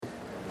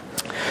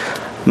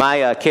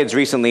My kids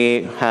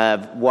recently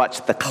have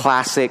watched the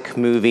classic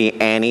movie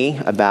Annie,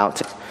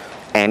 about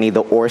Annie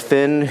the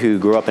orphan who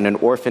grew up in an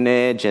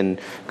orphanage and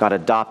got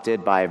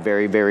adopted by a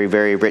very, very,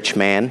 very rich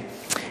man.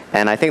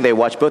 And I think they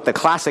watched both the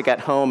classic at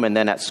home, and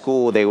then at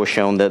school they were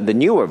shown the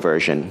newer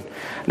version.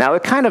 Now,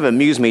 it kind of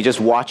amused me just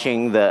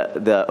watching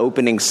the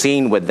opening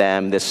scene with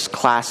them, this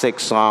classic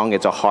song,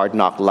 It's a Hard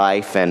Knock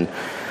Life. And,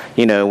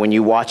 you know, when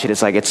you watch it,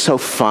 it's like it's so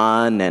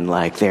fun, and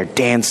like they're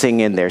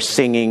dancing and they're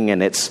singing,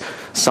 and it's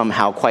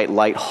somehow quite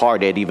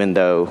lighthearted, even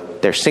though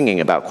they're singing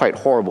about quite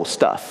horrible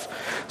stuff.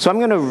 So I'm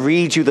going to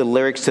read you the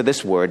lyrics to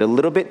this word, a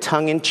little bit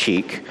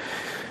tongue-in-cheek,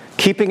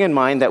 keeping in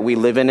mind that we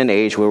live in an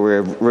age where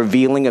we're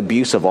revealing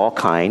abuse of all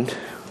kind,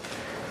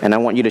 and I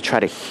want you to try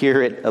to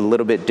hear it a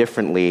little bit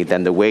differently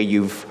than the way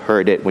you've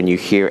heard it when you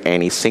hear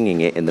Annie singing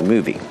it in the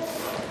movie.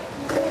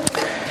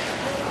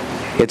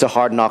 It's a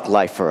hard knock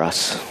life for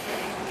us.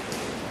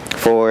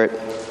 For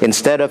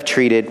instead of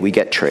treated, we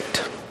get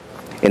tricked.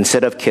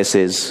 Instead of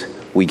kisses,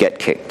 we get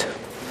kicked.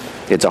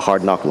 It's a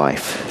hard knock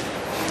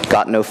life.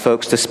 Got no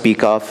folks to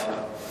speak of.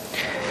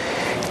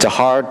 It's a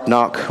hard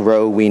knock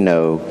row we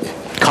know.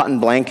 Cotton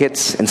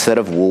blankets instead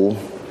of wool.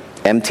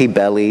 Empty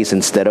bellies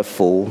instead of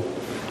full.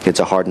 It's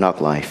a hard knock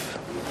life.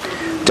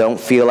 Don't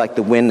feel like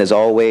the wind is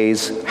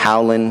always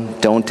howling.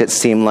 Don't it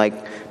seem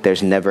like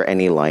there's never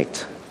any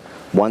light.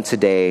 Once a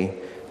day,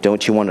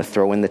 don't you want to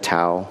throw in the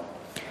towel?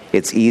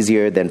 It's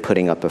easier than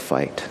putting up a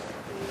fight.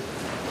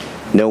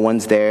 No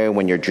one's there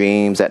when your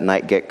dreams at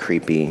night get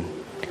creepy.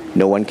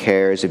 No one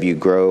cares if you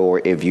grow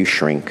or if you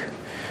shrink.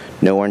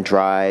 No one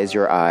dries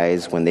your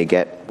eyes when they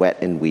get wet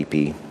and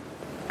weepy.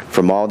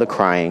 From all the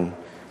crying,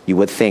 you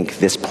would think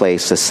this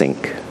place a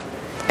sink.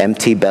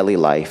 Empty belly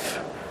life,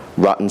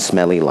 rotten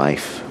smelly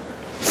life,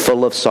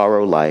 full of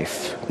sorrow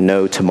life,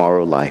 no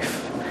tomorrow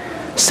life.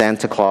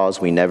 Santa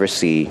Claus we never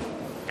see.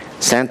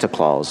 Santa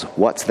Claus,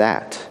 what's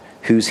that?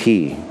 Who's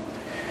he?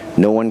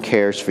 No one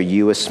cares for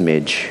you a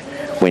smidge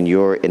when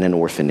you're in an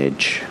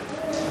orphanage.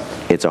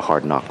 It's a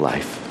hard knock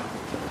life.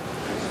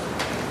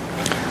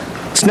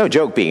 It's no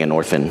joke being an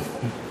orphan,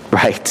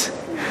 right?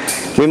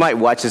 We might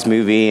watch this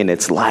movie and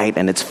it's light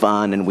and it's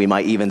fun and we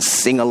might even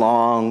sing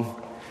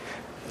along.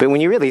 But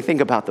when you really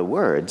think about the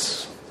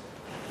words,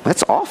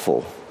 that's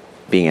awful,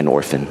 being an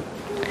orphan.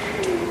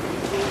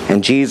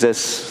 And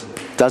Jesus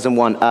doesn't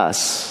want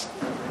us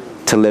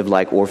to live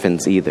like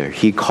orphans either.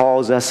 He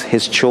calls us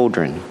his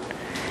children.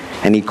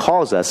 And he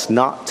calls us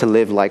not to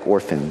live like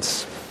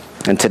orphans.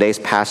 And today's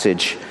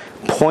passage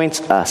points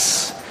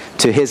us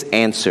to his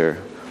answer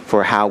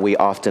for how we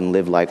often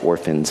live like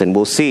orphans. And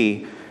we'll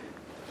see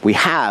we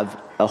have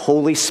a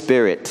Holy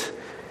Spirit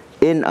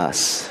in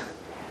us.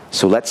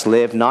 So let's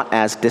live not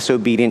as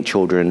disobedient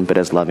children, but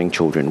as loving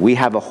children. We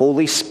have a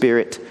Holy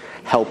Spirit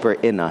helper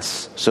in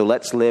us. So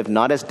let's live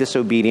not as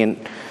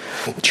disobedient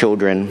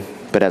children,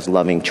 but as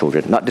loving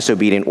children. Not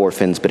disobedient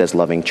orphans, but as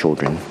loving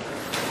children.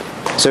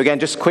 So again,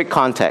 just quick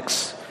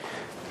context.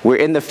 We're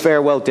in the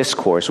farewell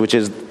discourse, which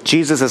is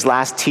Jesus'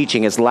 last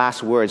teaching, his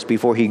last words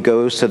before he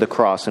goes to the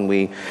cross. And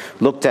we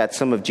looked at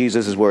some of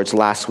Jesus' words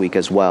last week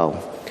as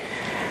well.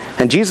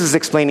 And Jesus is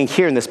explaining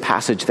here in this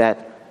passage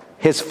that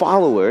his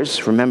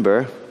followers,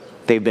 remember,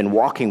 they've been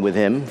walking with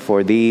him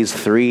for these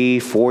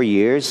 3-4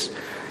 years.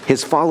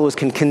 His followers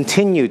can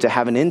continue to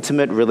have an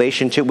intimate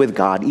relationship with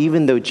God,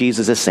 even though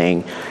Jesus is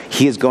saying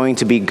he is going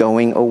to be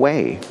going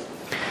away.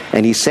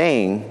 And he's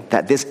saying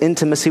that this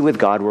intimacy with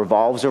God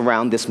revolves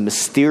around this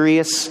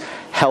mysterious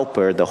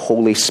helper, the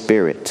Holy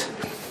Spirit.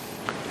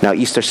 Now,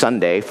 Easter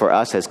Sunday for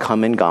us has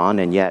come and gone,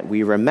 and yet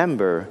we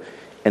remember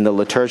in the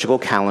liturgical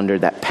calendar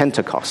that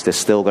Pentecost is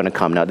still going to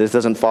come. Now, this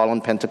doesn't fall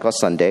on Pentecost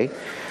Sunday,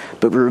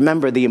 but we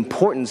remember the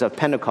importance of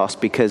Pentecost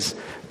because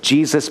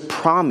Jesus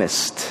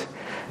promised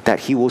that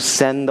he will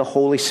send the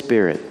Holy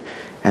Spirit,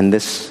 and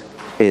this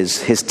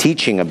is his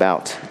teaching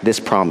about this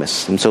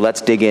promise. And so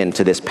let's dig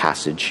into this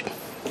passage.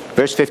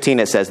 Verse 15,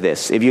 it says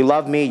this: "If you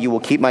love me, you will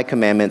keep my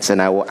commandments,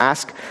 and I will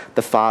ask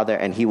the Father,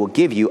 and he will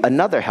give you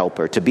another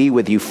helper to be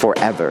with you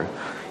forever,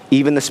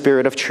 even the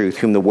Spirit of truth,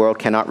 whom the world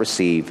cannot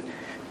receive,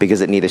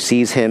 because it neither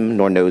sees him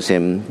nor knows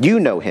him.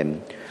 You know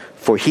him,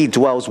 for he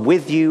dwells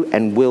with you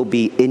and will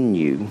be in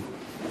you."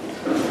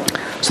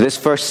 So this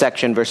first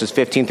section, verses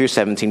 15 through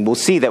 17, we'll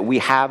see that we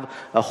have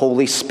a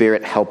Holy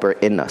Spirit helper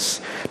in us.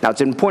 Now, it's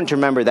important to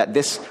remember that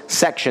this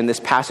section, this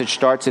passage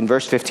starts in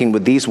verse 15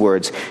 with these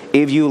words: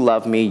 "If you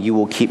love me, you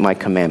will keep my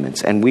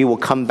commandments." And we will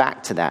come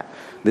back to that.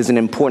 There's an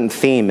important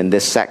theme in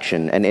this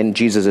section and in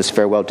Jesus'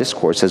 farewell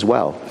discourse as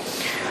well.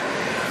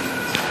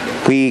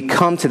 We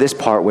come to this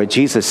part where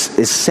Jesus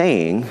is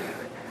saying,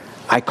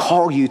 I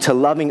call you to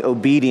loving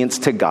obedience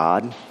to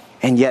God,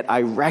 and yet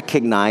I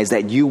recognize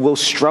that you will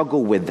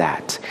struggle with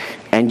that,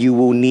 and you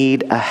will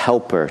need a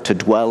helper to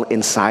dwell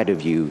inside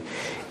of you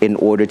in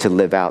order to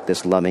live out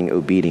this loving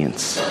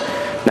obedience.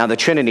 Now, the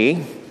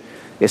Trinity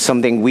is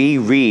something we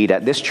read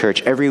at this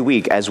church every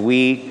week as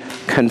we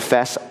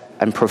confess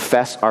and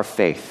profess our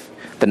faith.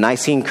 The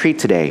Nicene Creed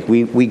today,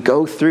 we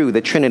go through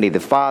the Trinity, the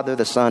Father,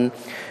 the Son,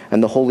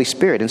 and the Holy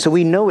Spirit. And so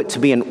we know it to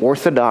be an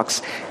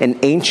orthodox and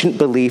ancient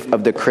belief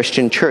of the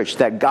Christian church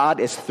that God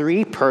is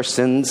three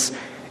persons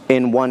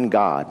in one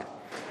God.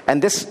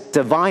 And this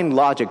divine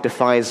logic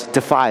defies,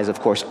 of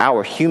course,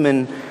 our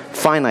human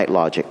finite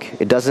logic.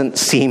 It doesn't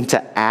seem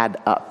to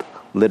add up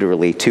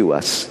literally to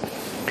us.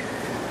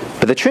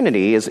 But the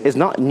Trinity is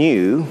not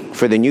new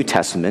for the New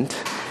Testament.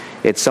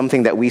 It's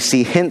something that we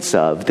see hints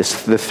of,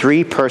 the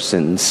three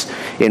persons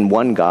in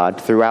one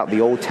God throughout the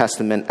Old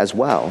Testament as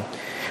well.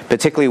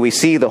 Particularly, we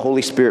see the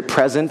Holy Spirit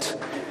present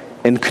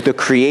in the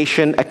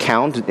creation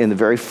account in the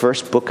very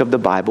first book of the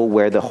Bible,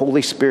 where the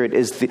Holy Spirit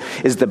is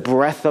the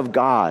breath of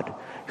God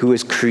who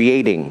is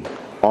creating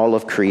all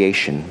of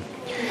creation.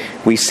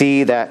 We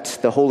see that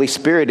the Holy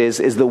Spirit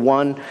is the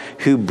one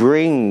who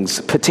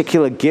brings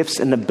particular gifts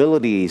and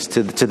abilities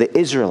to the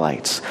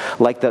Israelites,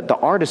 like the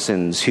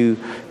artisans who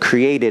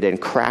created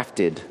and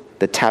crafted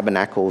the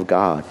tabernacle of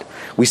God.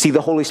 We see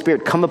the Holy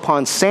Spirit come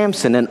upon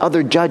Samson and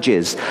other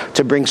judges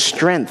to bring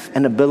strength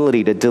and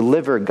ability to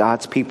deliver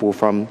God's people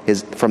from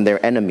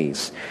their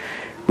enemies.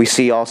 We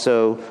see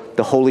also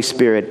the Holy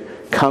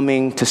Spirit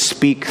coming to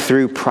speak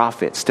through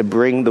prophets, to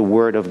bring the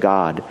word of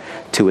God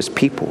to his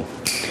people.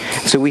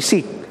 So we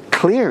see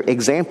clear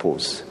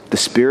examples, the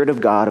Spirit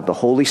of God, of the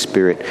Holy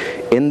Spirit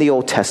in the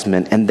Old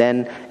Testament, and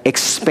then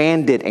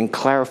expanded and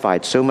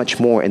clarified so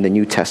much more in the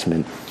New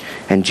Testament.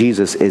 And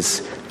Jesus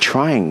is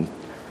trying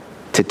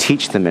to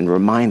teach them and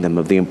remind them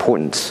of the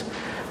importance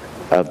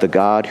of the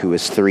God who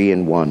is three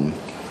in one.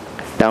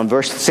 Now in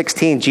verse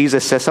 16,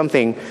 Jesus says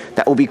something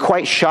that will be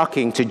quite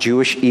shocking to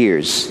Jewish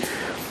ears.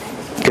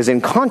 Because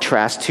in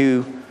contrast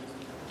to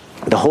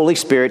the Holy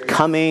Spirit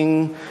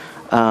coming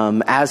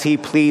as he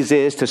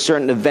pleases to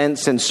certain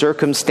events and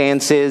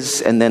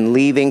circumstances and then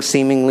leaving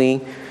seemingly,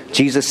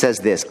 Jesus says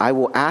this: I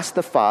will ask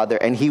the Father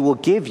and he will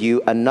give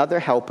you another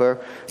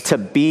helper to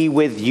be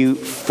with you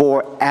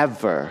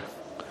forever.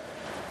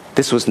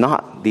 This was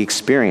not the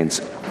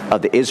experience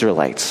of the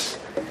Israelites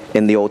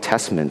in the Old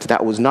Testament.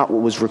 That was not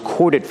what was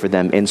recorded for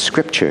them in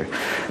Scripture.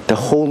 The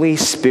Holy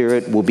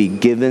Spirit will be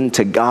given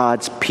to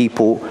God's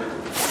people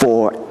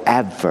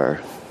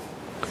forever.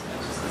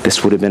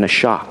 This would have been a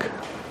shock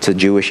to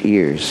Jewish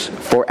ears.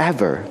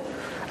 Forever.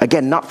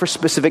 Again, not for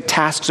specific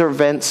tasks or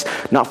events,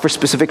 not for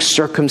specific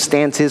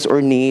circumstances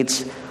or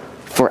needs.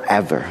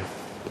 Forever.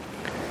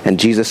 And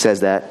Jesus says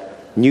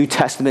that New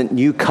Testament,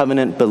 New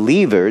Covenant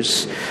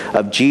believers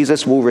of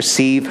Jesus will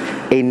receive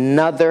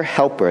another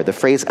helper. The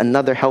phrase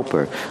another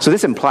helper. So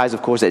this implies,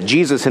 of course, that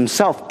Jesus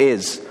himself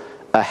is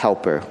a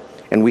helper.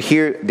 And we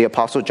hear the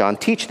Apostle John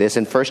teach this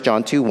in 1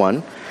 John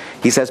 2:1.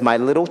 He says, my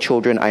little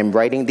children, I am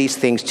writing these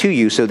things to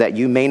you so that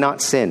you may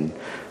not sin.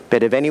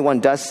 But if anyone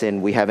does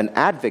sin, we have an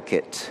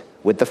advocate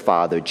with the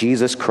Father,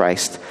 Jesus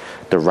Christ,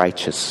 the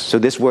righteous. So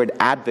this word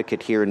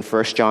advocate here in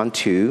 1 John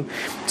 2,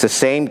 it's the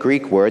same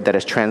Greek word that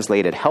is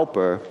translated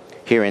helper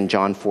here in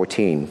John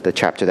 14, the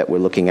chapter that we're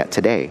looking at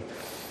today.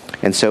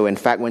 And so, in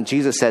fact, when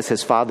Jesus says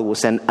his Father will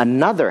send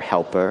another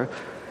helper,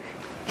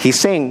 he's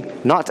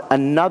saying not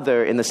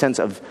another in the sense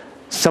of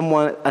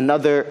someone,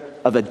 another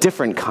of a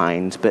different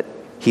kind, but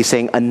he's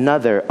saying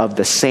another of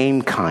the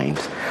same kind.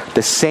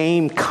 The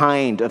same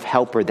kind of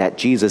helper that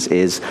Jesus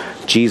is,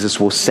 Jesus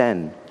will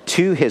send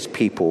to his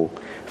people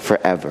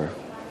forever.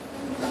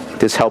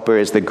 This helper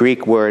is the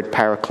Greek word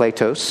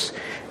parakletos,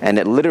 and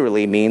it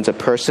literally means a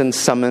person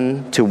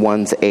summoned to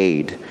one's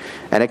aid.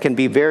 And it can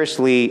be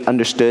variously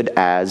understood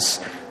as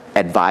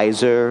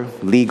advisor,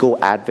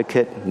 legal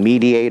advocate,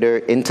 mediator,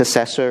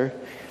 intercessor.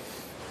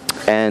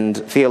 And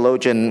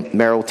theologian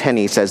Merrill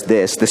Tenney says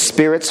this: the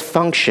Spirit's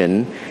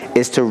function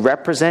is to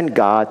represent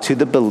God to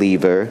the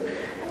believer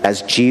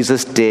as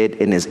Jesus did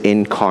in his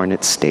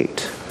incarnate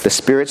state. The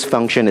Spirit's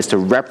function is to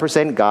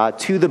represent God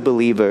to the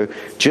believer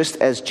just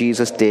as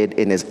Jesus did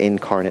in his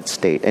incarnate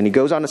state. And he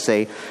goes on to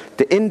say,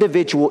 the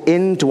individual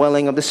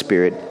indwelling of the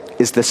Spirit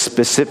is the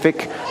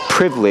specific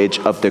privilege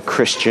of the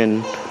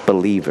Christian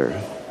believer.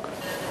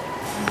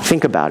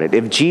 Think about it.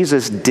 If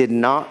Jesus did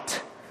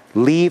not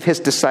leave his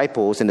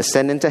disciples and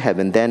ascend into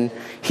heaven, then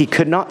he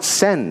could not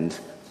send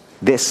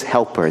this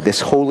helper,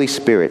 this Holy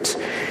Spirit.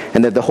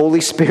 And if the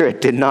Holy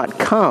Spirit did not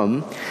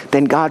come,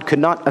 then God could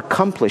not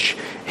accomplish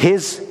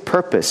his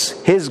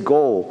purpose, his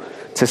goal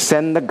to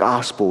send the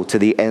gospel to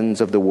the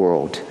ends of the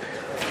world.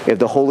 If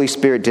the Holy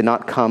Spirit did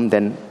not come,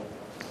 then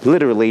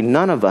literally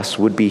none of us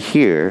would be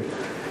here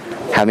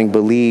having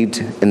believed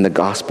in the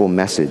gospel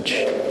message.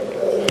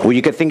 Well,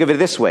 you could think of it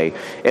this way.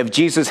 If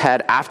Jesus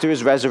had, after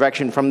his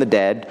resurrection from the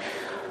dead,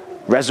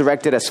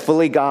 resurrected as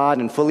fully God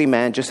and fully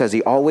man, just as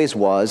he always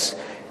was,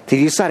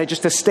 he decided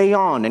just to stay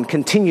on and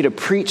continue to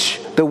preach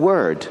the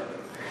word,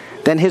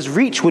 then his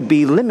reach would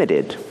be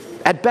limited.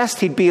 At best,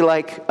 he'd be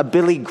like a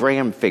Billy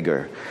Graham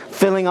figure,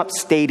 filling up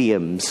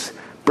stadiums,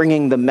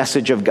 bringing the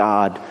message of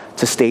God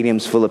to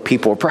stadiums full of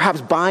people, or perhaps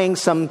buying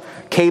some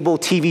cable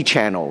TV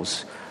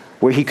channels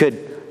where he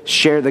could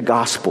share the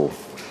gospel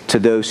to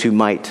those who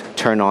might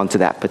turn on to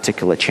that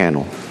particular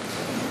channel.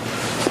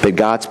 But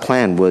God's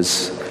plan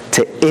was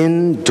to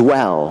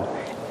indwell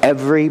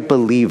every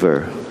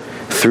believer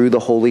through the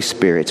Holy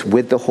Spirit,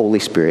 with the Holy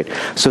Spirit,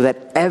 so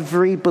that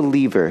every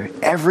believer,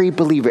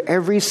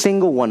 every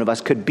single one of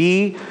us could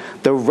be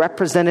the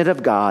representative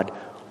of God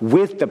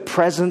with the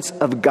presence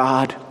of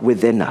God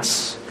within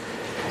us.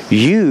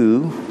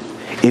 You,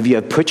 if you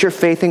have put your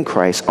faith in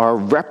Christ, are a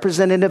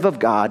representative of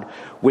God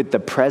with the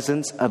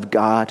presence of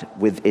God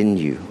within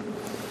you.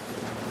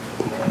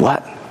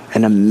 What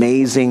an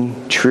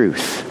amazing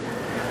truth.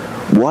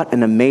 What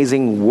an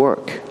amazing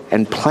work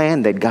and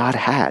plan that God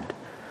had,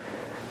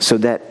 so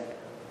that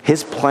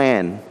his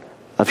plan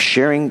of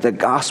sharing the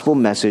gospel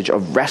message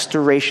of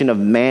restoration of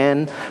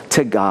man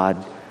to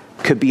God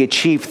could be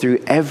achieved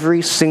through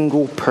every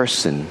single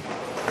person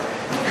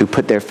who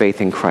put their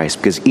faith in Christ,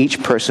 because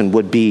each person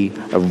would be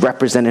a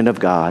representative of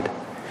God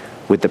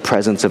with the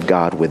presence of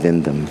God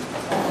within them.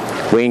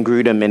 Wayne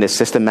Grudem, in his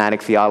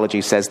systematic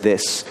theology, says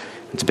this.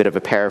 It's a bit of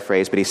a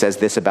paraphrase, but he says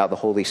this about the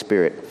Holy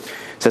Spirit.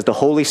 He says, the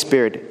Holy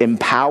Spirit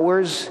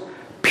empowers,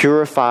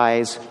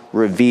 purifies,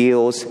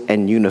 reveals,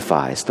 and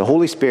unifies. The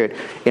Holy Spirit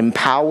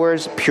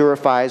empowers,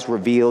 purifies,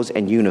 reveals,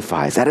 and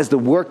unifies. That is the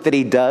work that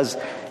he does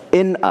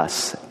in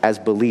us as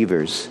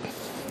believers.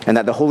 And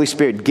that the Holy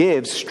Spirit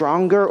gives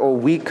stronger or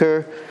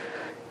weaker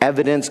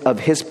evidence of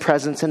his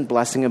presence and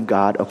blessing of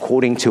God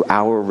according to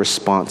our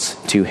response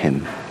to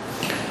him.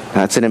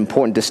 That's an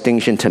important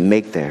distinction to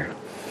make there.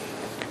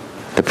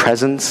 The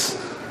presence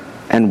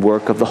and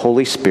work of the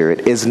Holy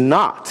Spirit is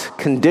not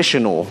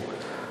conditional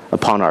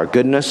upon our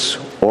goodness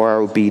or our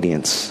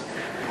obedience.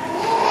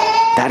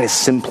 That is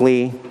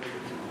simply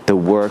the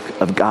work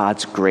of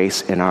God's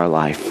grace in our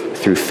life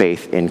through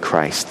faith in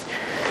Christ.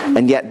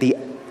 And yet the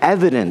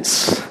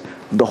evidence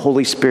of the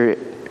Holy Spirit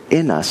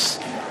in us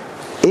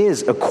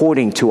is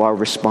according to our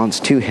response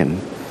to him.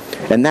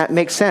 And that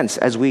makes sense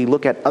as we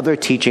look at other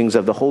teachings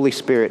of the Holy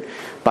Spirit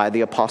by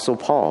the Apostle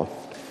Paul.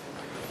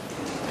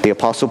 The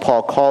Apostle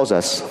Paul calls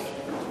us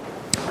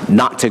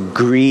not to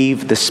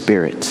grieve the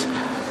Spirit.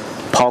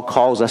 Paul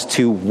calls us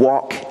to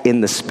walk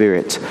in the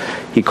Spirit.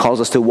 He calls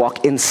us to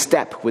walk in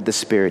step with the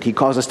Spirit. He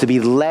calls us to be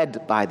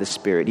led by the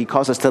Spirit. He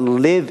calls us to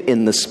live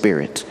in the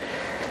Spirit.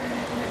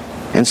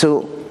 And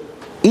so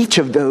each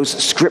of those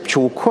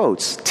scriptural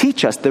quotes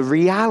teach us the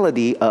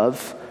reality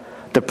of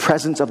the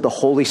presence of the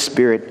Holy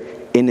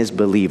Spirit in his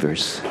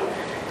believers.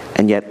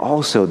 And yet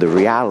also the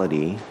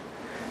reality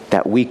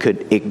that we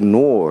could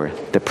ignore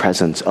the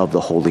presence of the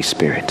Holy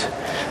Spirit.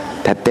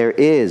 That there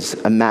is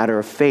a matter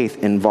of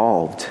faith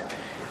involved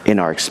in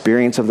our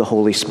experience of the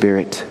Holy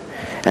Spirit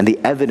and the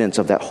evidence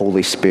of that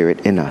Holy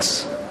Spirit in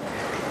us.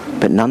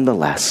 But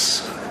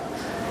nonetheless,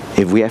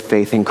 if we have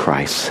faith in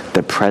Christ,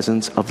 the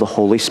presence of the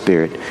Holy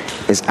Spirit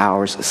is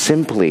ours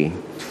simply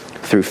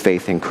through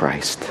faith in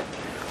Christ.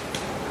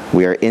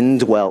 We are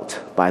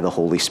indwelt by the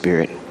Holy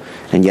Spirit.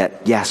 And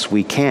yet, yes,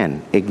 we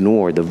can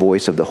ignore the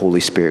voice of the Holy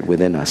Spirit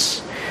within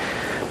us.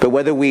 But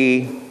whether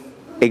we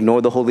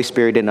ignore the Holy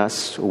Spirit in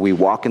us or we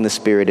walk in the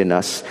Spirit in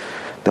us,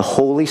 the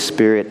Holy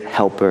Spirit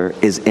helper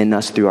is in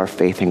us through our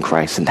faith in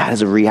Christ. And that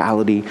is a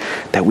reality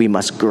that we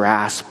must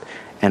grasp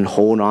and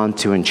hold on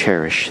to and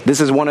cherish.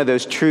 This is one of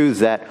those truths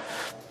that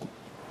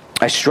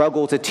I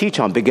struggle to teach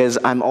on because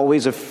I'm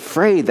always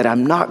afraid that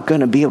I'm not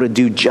going to be able to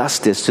do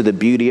justice to the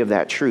beauty of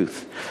that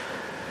truth.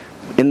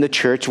 In the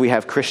church, we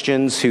have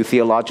Christians who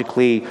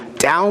theologically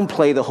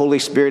downplay the Holy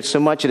Spirit so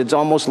much that it's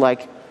almost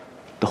like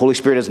the Holy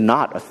Spirit is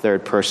not a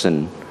third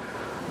person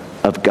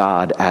of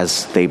God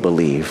as they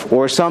believe.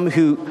 Or some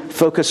who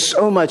focus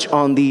so much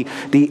on the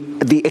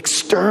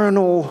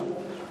external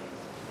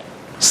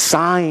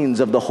signs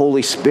of the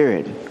Holy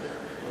Spirit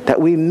that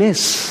we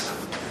miss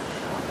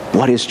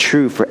what is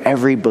true for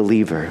every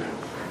believer,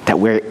 that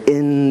we're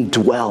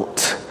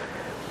indwelt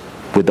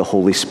with the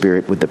Holy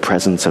Spirit, with the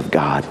presence of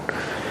God.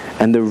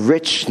 And the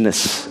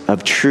richness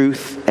of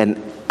truth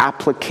and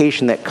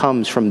application that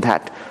comes from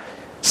that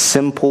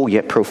simple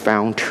yet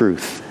profound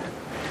truth.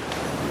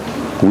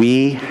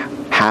 We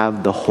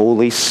have the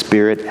Holy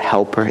Spirit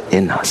helper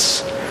in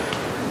us.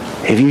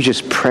 If you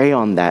just pray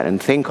on that and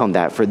think on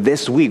that for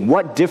this week,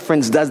 what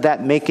difference does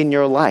that make in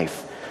your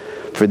life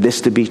for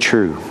this to be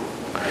true?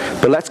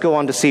 But let's go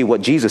on to see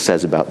what Jesus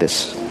says about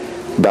this,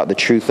 about the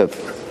truth of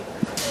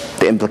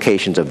the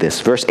implications of this.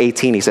 Verse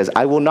 18, he says,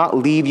 I will not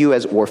leave you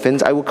as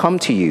orphans, I will come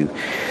to you.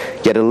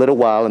 Yet a little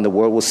while and the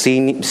world will see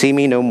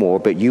me no more,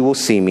 but you will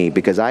see me.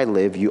 Because I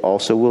live, you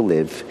also will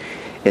live.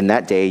 In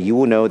that day you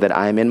will know that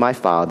I am in my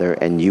Father,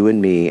 and you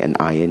in me, and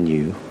I in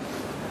you.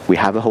 We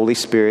have a Holy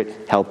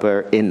Spirit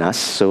helper in us,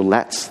 so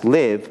let's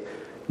live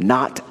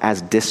not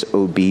as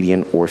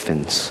disobedient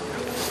orphans.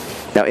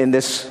 Now in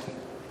this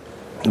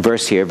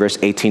verse here, verse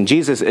 18,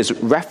 Jesus is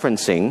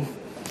referencing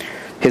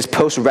his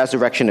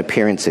post-resurrection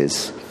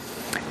appearances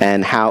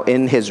and how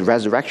in his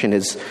resurrection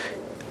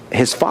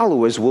his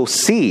followers will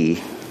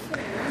see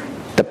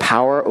the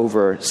power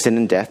over sin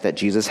and death that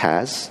Jesus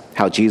has,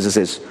 how Jesus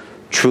is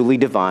truly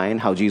divine,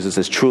 how Jesus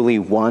is truly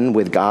one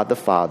with God the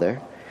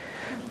Father.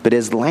 But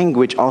his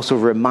language also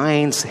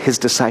reminds his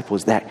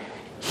disciples that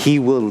he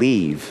will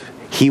leave,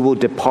 he will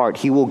depart,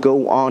 he will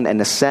go on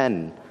and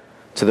ascend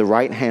to the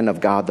right hand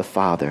of God the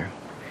Father.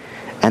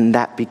 And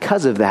that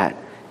because of that,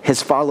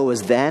 his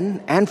followers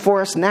then and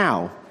for us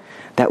now,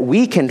 that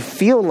we can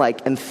feel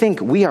like and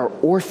think we are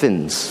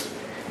orphans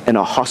in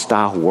a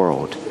hostile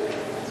world.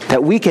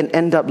 That we can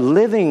end up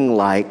living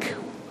like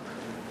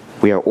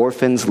we are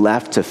orphans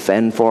left to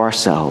fend for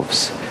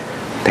ourselves,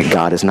 that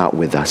God is not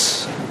with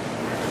us.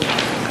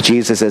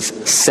 Jesus is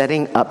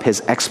setting up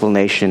his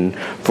explanation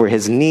for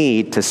his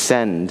need to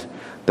send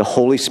the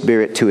Holy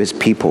Spirit to his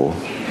people.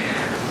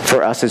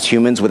 For us as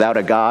humans, without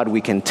a God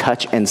we can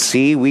touch and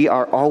see, we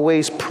are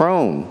always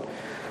prone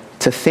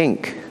to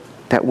think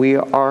that we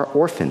are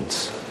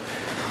orphans.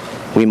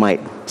 We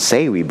might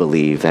say we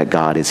believe that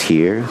God is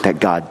here, that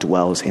God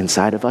dwells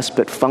inside of us,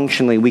 but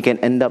functionally we can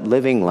end up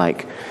living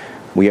like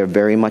we are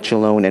very much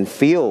alone and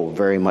feel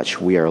very much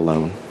we are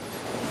alone.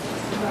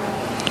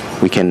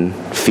 We can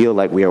feel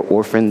like we are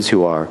orphans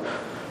who are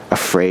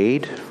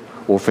afraid,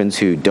 orphans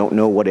who don't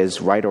know what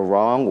is right or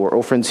wrong, or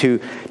orphans who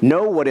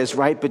know what is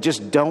right but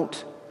just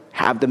don't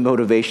have the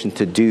motivation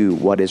to do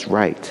what is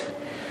right.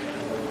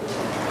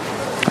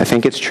 I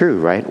think it's true,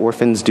 right?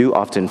 Orphans do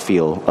often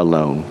feel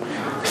alone,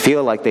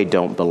 feel like they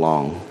don't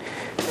belong,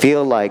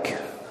 feel like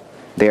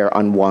they are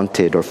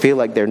unwanted, or feel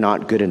like they're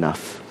not good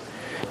enough.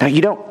 Now,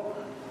 you don't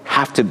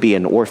have to be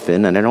an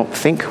orphan, and I don't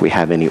think we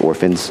have any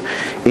orphans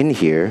in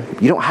here.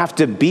 You don't have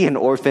to be an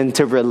orphan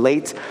to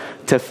relate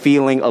to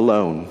feeling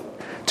alone,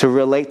 to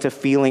relate to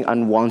feeling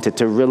unwanted,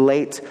 to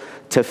relate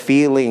to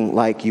feeling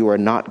like you are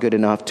not good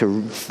enough,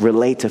 to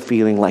relate to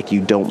feeling like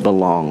you don't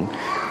belong.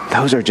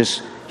 Those are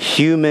just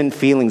human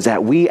feelings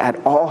that we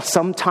at all,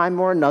 sometime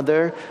or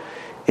another,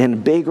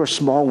 in big or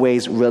small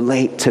ways,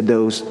 relate to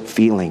those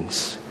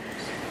feelings.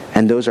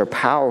 And those are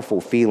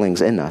powerful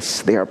feelings in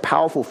us. They are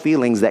powerful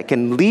feelings that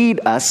can lead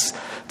us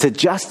to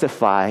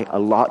justify a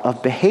lot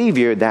of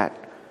behavior that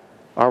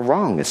are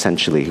wrong,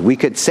 essentially. We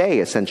could say,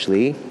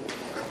 essentially,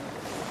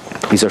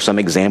 these are some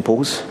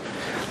examples.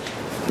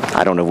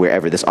 I don't know if we're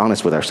ever this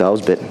honest with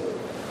ourselves, but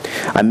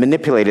I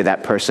manipulated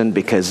that person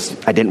because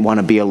I didn't want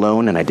to be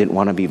alone and I didn't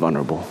want to be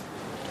vulnerable.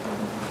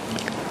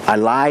 I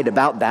lied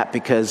about that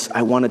because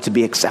I wanted to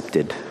be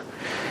accepted.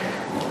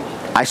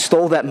 I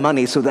stole that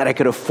money so that I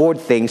could afford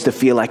things to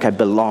feel like I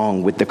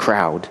belong with the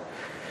crowd.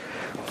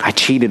 I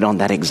cheated on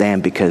that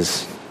exam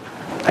because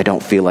I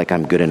don't feel like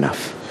I'm good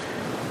enough.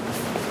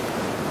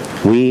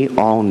 We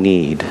all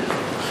need,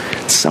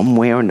 some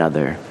way or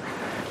another,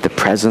 the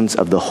presence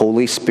of the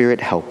Holy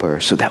Spirit helper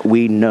so that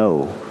we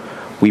know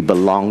we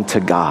belong to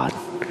God.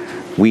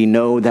 We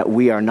know that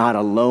we are not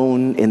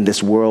alone in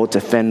this world to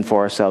fend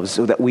for ourselves,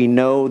 so that we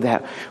know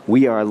that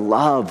we are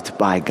loved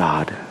by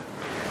God,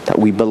 that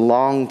we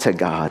belong to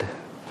God,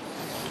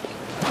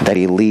 that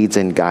He leads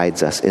and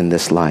guides us in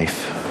this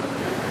life.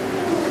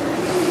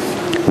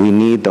 We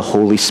need the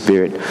Holy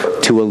Spirit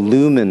to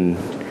illumine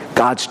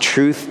God's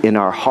truth in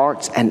our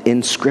hearts and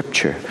in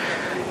Scripture.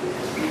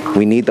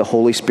 We need the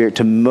Holy Spirit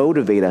to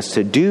motivate us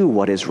to do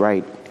what is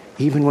right,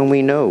 even when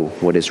we know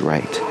what is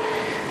right.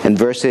 And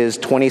verses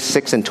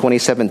 26 and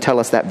 27 tell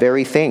us that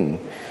very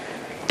thing,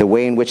 the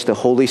way in which the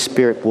Holy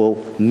Spirit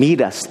will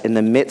meet us in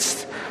the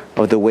midst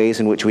of the ways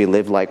in which we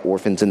live like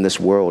orphans in this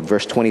world.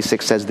 Verse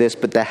 26 says this,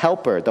 "But the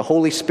Helper, the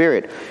Holy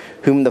Spirit,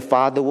 whom the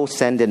Father will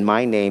send in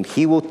my name,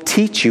 He will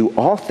teach you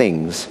all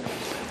things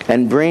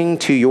and bring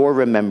to your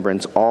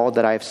remembrance all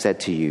that I have said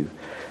to you.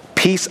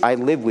 Peace I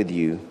live with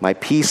you, my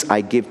peace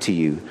I give to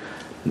you.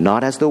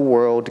 Not as the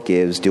world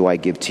gives do I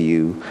give to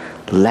you.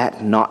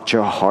 Let not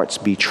your hearts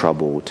be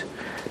troubled,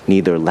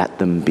 neither let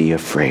them be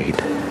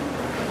afraid."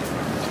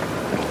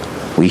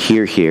 We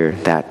hear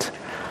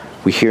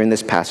in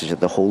this passage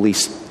that the Holy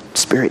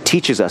Spirit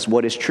teaches us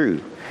what is true,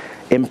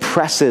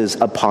 impresses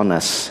upon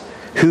us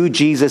who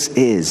Jesus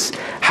is,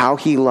 how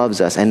He loves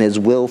us, and His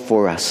will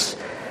for us.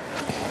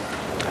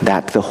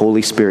 That the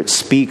Holy Spirit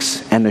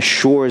speaks and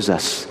assures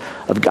us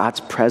of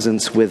God's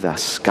presence with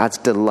us, God's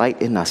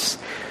delight in us,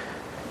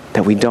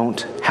 that we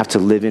don't have to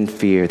live in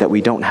fear, that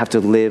we don't have to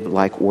live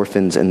like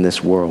orphans in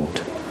this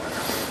world.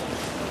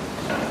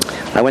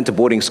 I went to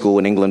boarding school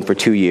in England for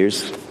 2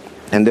 years,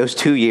 and those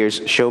 2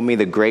 years showed me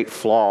the great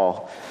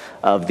flaw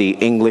of the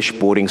English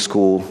boarding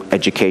school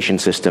education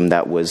system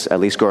that was,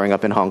 at least growing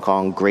up in Hong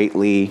Kong,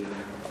 greatly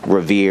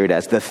revered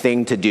as the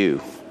thing to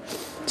do.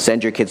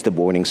 Send your kids to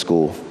boarding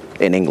school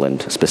in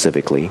England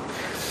specifically.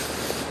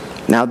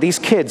 Now, these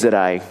kids that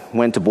I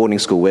went to boarding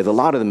school with, a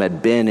lot of them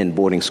had been in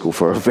boarding school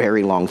for a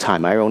very long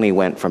time. I only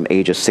went from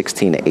ages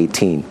 16 to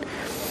 18.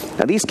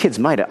 Now, these kids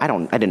I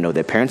didn't know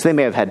their parents. They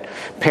may have had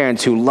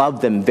parents who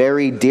loved them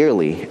very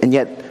dearly, and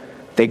yet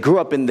they grew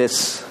up in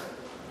this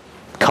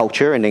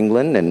culture in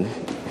England, and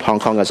Hong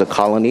Kong as a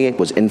colony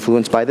was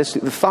influenced by this.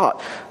 The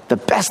thought the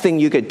best thing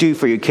you could do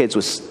for your kids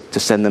was to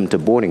send them to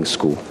boarding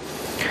school.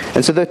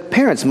 And so the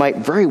parents might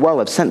very well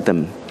have sent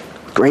them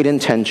great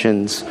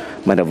intentions,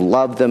 might have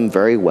loved them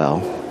very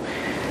well.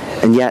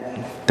 And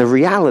yet, the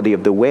reality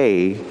of the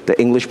way the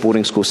English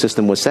boarding school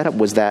system was set up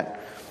was that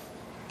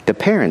the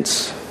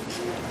parents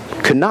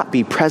could not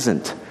be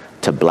present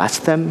to bless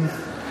them,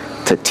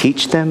 to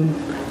teach them,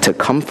 to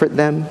comfort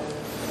them,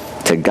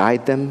 to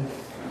guide them.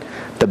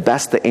 The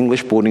best the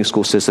English boarding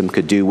school system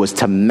could do was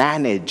to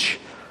manage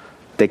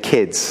the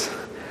kids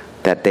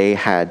that they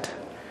had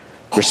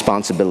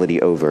responsibility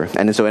over.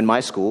 And so in my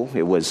school,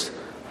 it was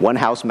one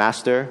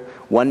housemaster,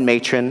 one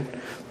matron,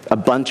 a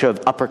bunch of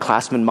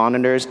upperclassmen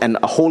monitors, and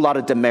a whole lot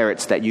of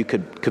demerits that you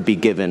could be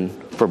given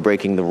for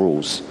breaking the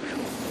rules.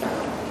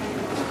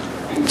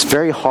 It's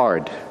very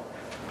hard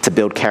to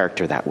build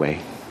character that way.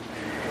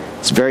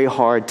 It's very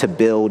hard to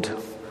build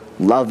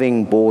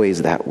loving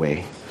boys that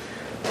way.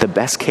 The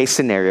best case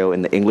scenario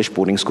in the English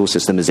boarding school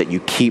system is that you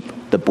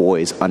keep the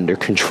boys under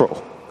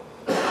control.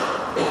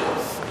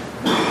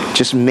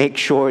 Just make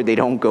sure they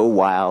don't go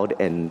wild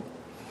and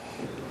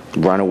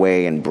run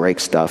away and break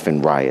stuff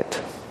and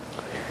riot.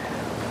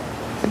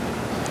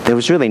 There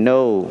was really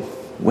no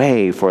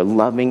way for a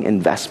loving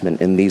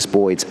investment in these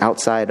boys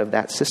outside of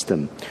that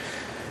system.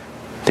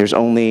 There's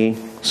only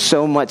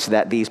so much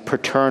that these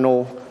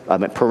parental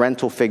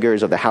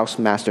figures of the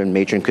housemaster and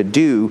matron could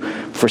do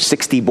for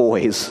 60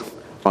 boys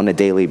on a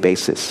daily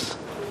basis.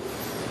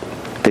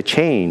 The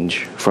change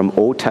from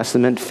Old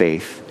Testament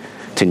faith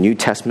to New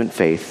Testament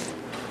faith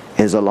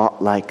is a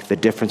lot like the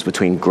difference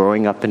between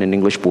growing up in an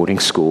English boarding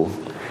school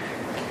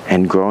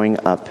and growing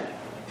up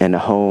in a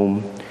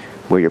home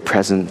where your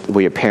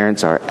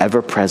parents are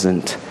ever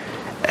present,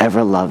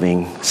 ever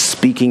loving,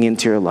 speaking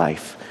into your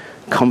life,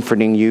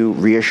 comforting you,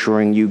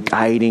 reassuring you,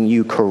 guiding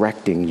you,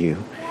 correcting you.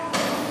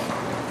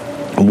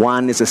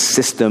 One is a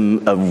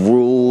system of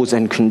rules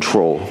and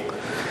control.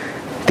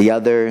 The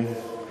other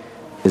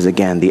is,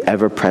 again, the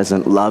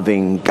ever-present,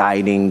 loving,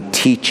 guiding,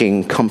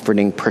 teaching,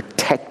 comforting,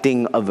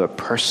 protecting of a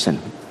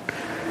person.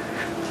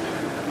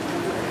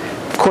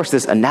 Of course,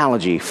 this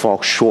analogy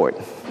falls short,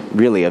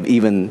 really, of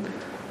even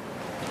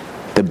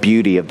the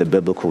beauty of the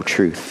biblical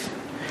truth.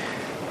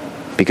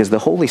 Because the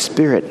Holy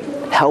Spirit,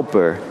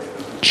 Helper,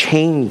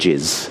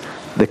 changes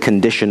the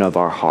condition of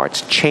our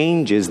hearts,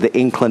 changes the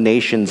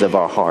inclinations of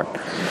our heart.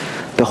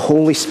 The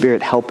Holy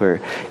Spirit, Helper,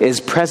 is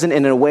present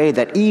in a way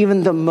that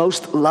even the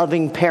most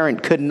loving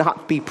parent could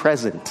not be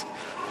present.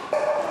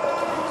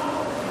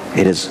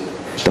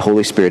 The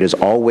Holy Spirit is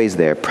always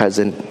there,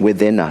 present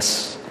within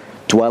us,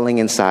 dwelling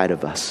inside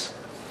of us.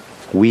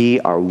 We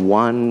are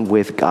one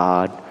with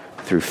God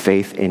through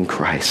faith in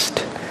Christ.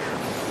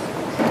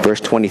 Verse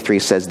 23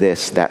 says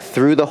this, that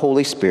through the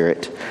Holy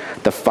Spirit,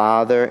 the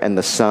Father and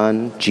the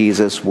Son,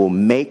 Jesus, will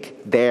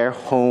make their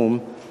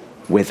home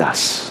with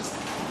us.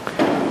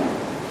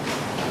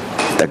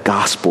 The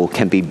gospel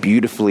can be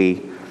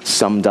beautifully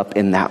summed up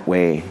in that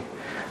way,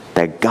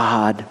 that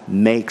God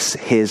makes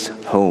his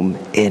home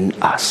in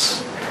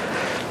us.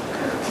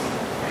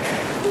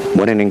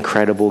 What an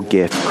incredible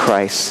gift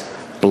Christ's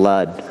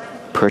blood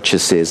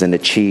purchases and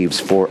achieves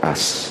for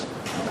us.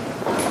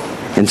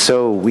 And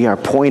so we are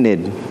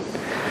pointed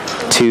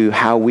to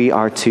how we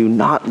are to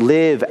not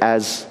live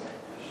as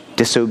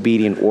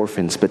disobedient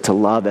orphans, but to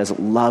love as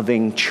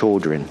loving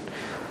children,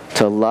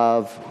 to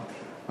love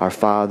our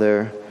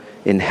Father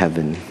in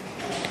heaven.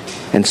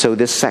 And so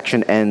this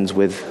section ends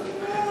with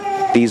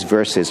these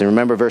verses. And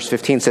remember, verse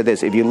 15 said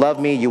this, if you love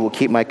me, you will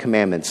keep my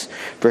commandments.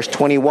 Verse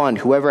 21,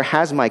 whoever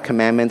has my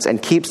commandments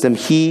and keeps them,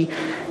 he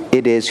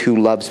it is who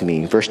loves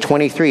me. Verse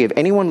 23, if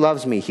anyone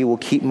loves me, he will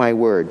keep my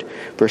word.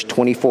 Verse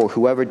 24,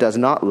 whoever does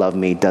not love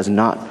me does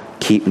not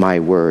keep my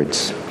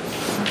words.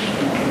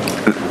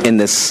 In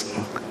this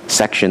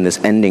section,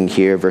 this ending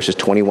here, verses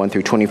 21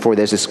 through 24,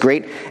 there's this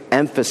great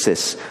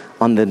emphasis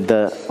on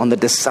the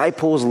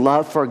disciples'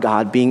 love for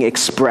God being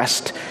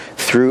expressed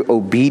through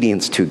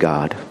obedience to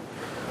God.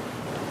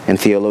 And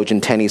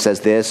theologian Tenney says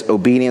this,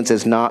 obedience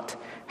is not,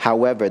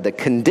 however, the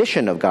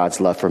condition of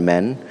God's love for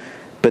men,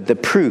 but the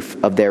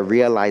proof of their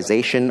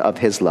realization of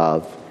his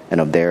love and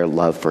of their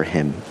love for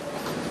him.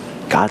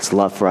 God's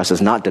love for us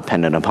is not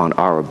dependent upon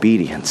our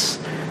obedience.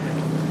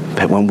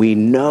 But when we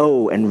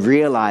know and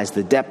realize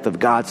the depth of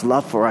God's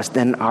love for us,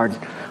 then our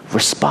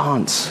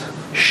response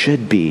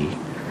should be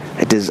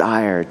a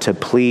desire to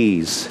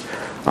please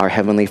our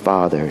Heavenly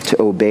Father,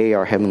 to obey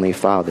our Heavenly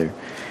Father.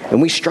 And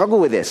we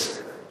struggle with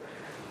this.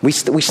 We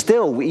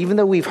still, even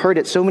though we've heard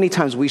it so many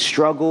times, we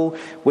struggle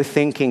with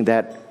thinking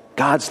that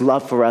God's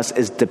love for us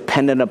is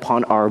dependent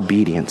upon our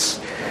obedience.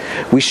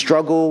 We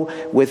struggle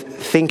with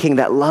thinking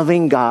that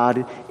loving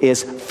God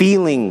is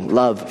feeling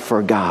love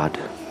for God.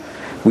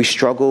 We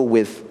struggle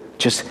with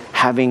just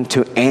having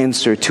to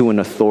answer to an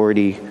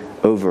authority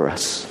over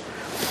us.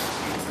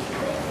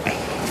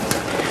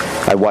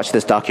 I watched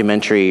this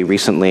documentary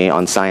recently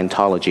on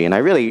Scientology, and I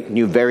really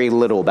knew very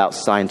little about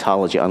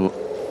Scientology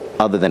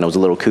other than it was a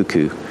little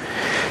cuckoo.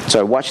 So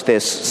I watched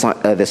this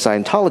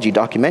Scientology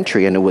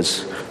documentary, and it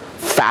was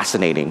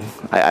fascinating.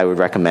 I would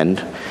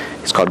recommend.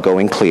 It's called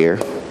Going Clear.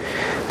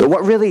 But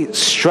what really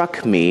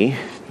struck me,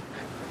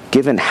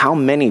 given how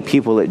many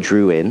people it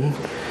drew in,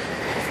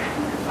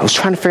 I was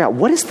trying to figure out,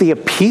 what is the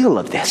appeal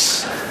of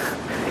this?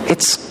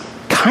 It's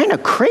kind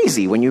of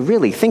crazy when you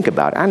really think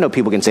about it. I know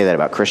people can say that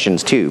about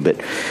Christians too,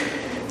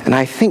 and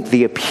I think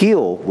the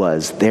appeal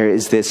was, there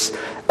is this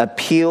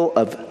appeal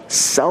of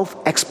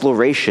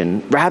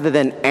self-exploration rather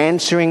than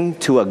answering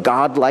to a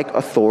godlike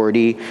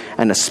authority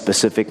and a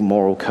specific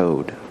moral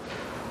code.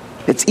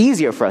 It's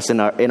easier for us in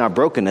our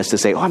brokenness to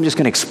say, I'm just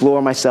going to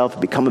explore myself,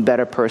 become a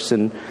better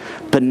person,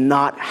 but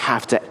not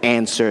have to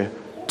answer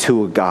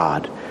to a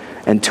God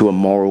and to a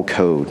moral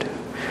code.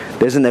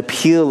 There's an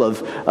appeal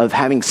of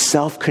having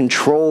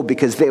self-control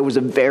because there was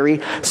a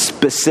very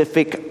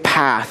specific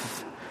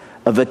path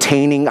of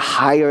attaining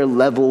higher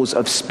levels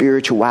of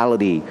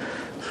spirituality.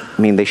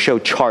 I mean, they show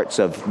charts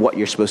of what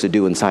you're supposed to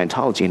do in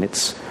Scientology, and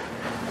it's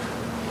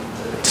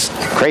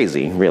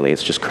crazy, really.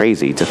 It's just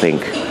crazy to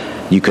think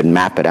you could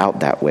map it out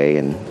that way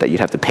and that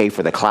you'd have to pay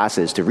for the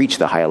classes to reach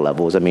the higher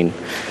levels. I mean,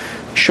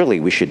 surely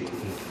we should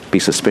be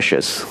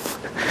suspicious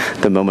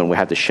the moment we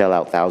have to shell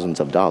out thousands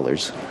of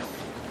dollars.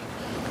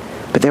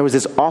 But there was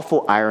this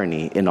awful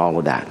irony in all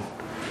of that,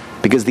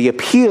 because the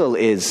appeal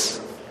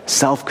is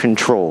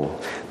self-control.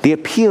 The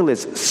appeal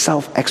is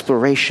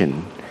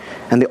self-exploration.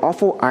 And the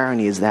awful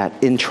irony is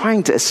that in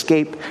trying to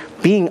escape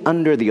being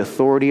under the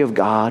authority of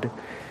God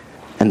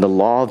and the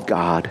law of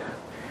God,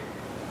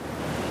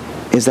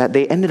 is that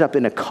they ended up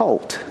in a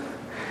cult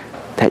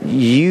that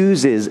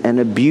uses and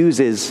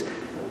abuses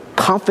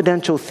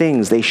confidential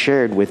things they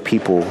shared with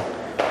people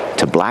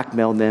to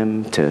blackmail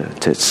them,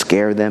 to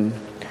scare them.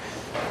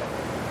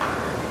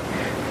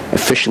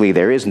 Officially,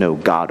 there is no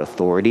God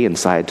authority in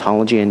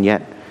Scientology, and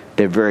yet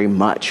there very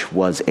much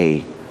was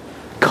a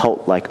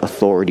cult-like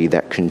authority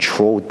that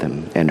controlled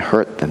them and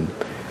hurt them.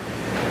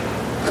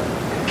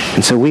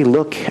 And so we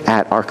look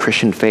at our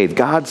Christian faith.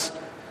 God's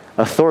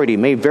authority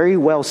may very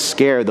well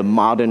scare the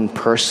modern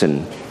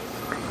person,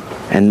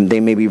 and they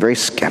may be very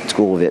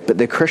skeptical of it, but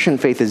the Christian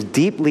faith is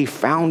deeply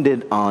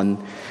founded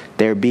on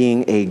there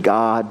being a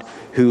God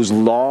whose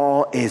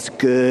law is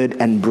good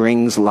and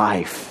brings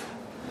life,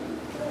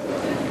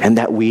 and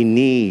that we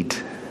need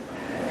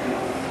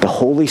the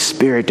Holy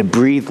Spirit to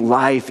breathe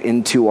life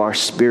into our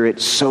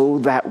spirit so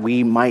that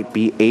we might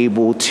be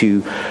able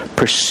to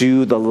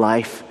pursue the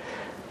life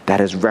that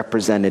is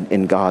represented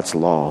in God's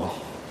law.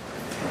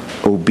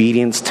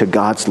 Obedience to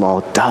God's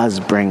law does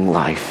bring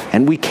life.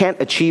 And we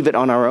can't achieve it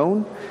on our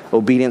own,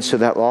 obedience to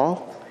that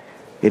law.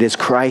 It is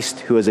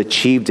Christ who has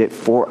achieved it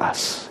for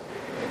us.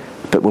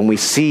 But when we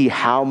see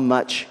how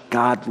much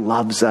God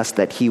loves us,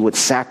 that he would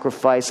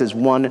sacrifice his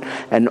one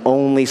and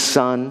only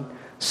Son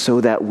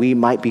so that we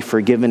might be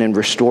forgiven and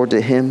restored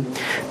to him,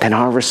 then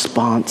our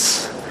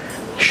response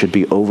should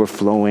be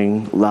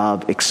overflowing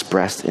love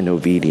expressed in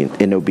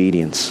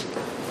obedience.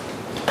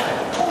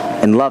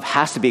 And love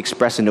has to be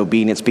expressed in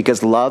obedience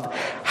because love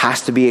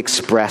has to be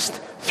expressed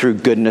through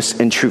goodness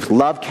and truth.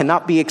 Love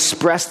cannot be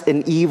expressed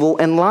in evil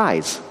and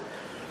lies.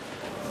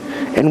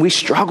 And we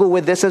struggle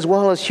with this as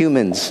well as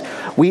humans.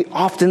 We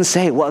often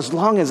say, well, as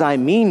long as I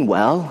mean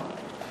well,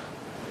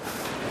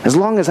 as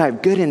long as I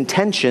have good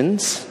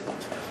intentions.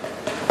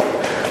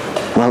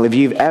 Well, if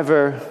you've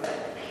ever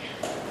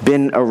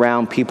been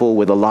around people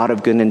with a lot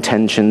of good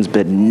intentions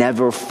but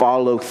never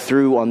follow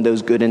through on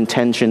those good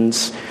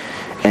intentions,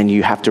 and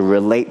you have to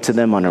relate to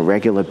them on a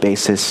regular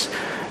basis,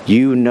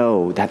 you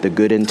know that the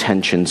good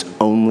intentions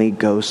only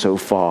go so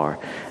far.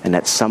 And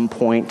at some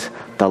point,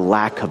 the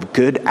lack of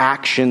good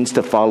actions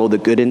to follow the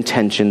good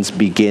intentions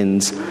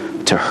begins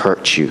to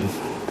hurt you.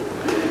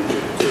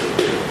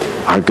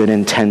 Our good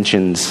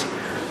intentions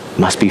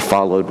must be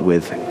followed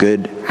with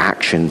good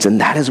actions,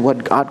 and that is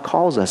what God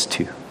calls us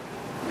to.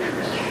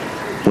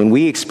 When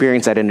we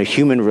experience that in a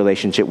human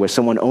relationship where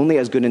someone only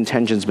has good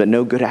intentions but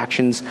no good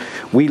actions,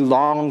 we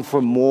long for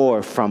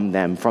more from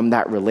them, from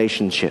that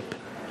relationship.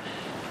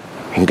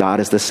 And God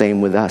is the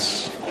same with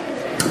us.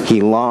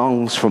 He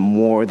longs for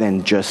more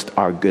than just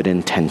our good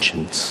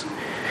intentions.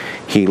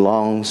 He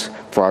longs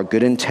for our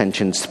good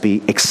intentions to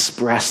be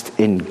expressed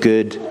in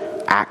good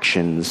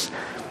actions.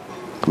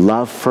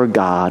 Love for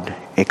God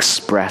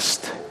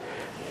expressed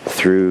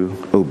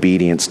through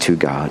obedience to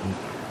God.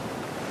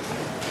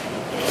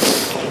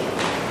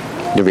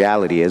 The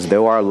reality is,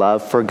 though our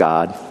love for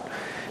God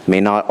may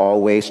not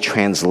always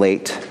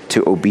translate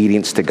to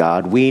obedience to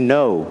God, we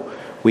know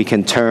we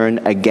can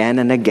turn again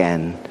and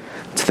again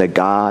to the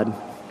God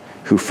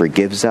who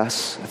forgives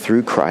us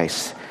through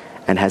Christ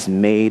and has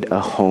made a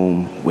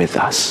home with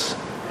us.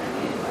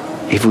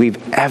 If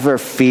we've ever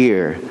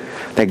feared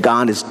that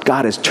God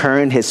has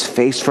turned his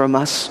face from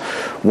us,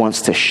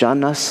 wants to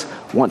shun us,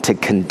 want to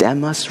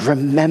condemn us,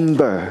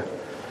 remember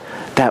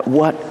that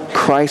what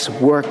Christ's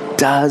work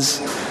does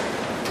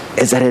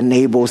is that it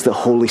enables the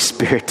Holy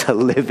Spirit to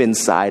live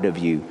inside of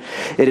you.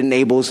 It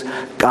enables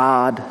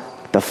God,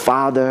 the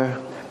Father,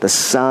 the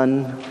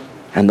Son,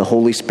 and the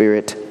Holy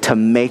Spirit to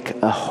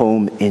make a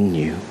home in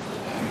you.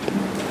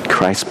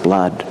 Christ's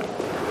blood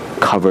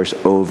covers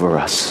over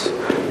us,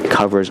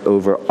 covers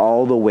over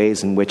all the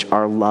ways in which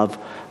our love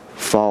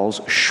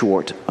falls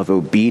short of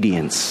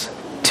obedience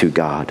to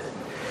God.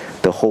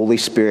 The Holy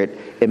Spirit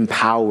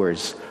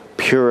empowers,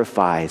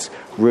 purifies,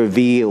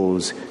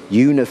 reveals,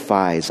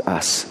 unifies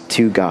us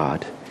to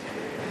God.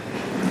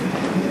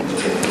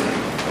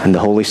 And the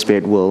Holy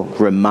Spirit will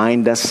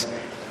remind us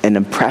and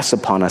impress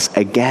upon us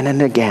again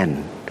and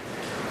again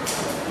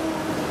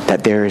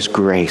that there is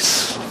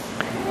grace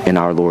in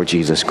our Lord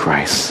Jesus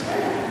Christ,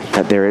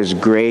 that there is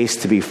grace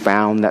to be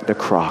found at the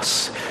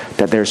cross,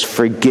 that there's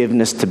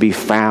forgiveness to be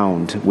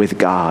found with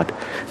God,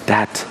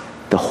 that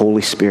the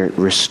Holy Spirit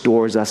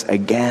restores us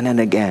again and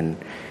again,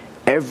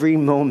 every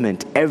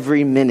moment,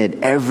 every minute,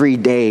 every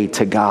day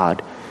to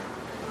God.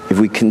 If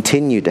we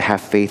continue to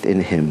have faith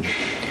in Him,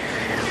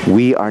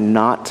 we are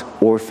not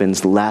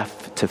orphans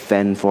left to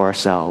fend for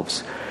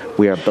ourselves.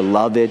 We are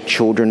beloved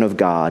children of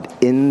God,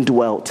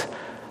 indwelt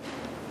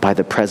by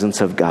the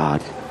presence of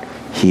God.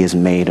 He has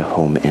made a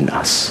home in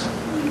us.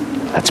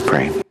 Let's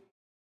pray.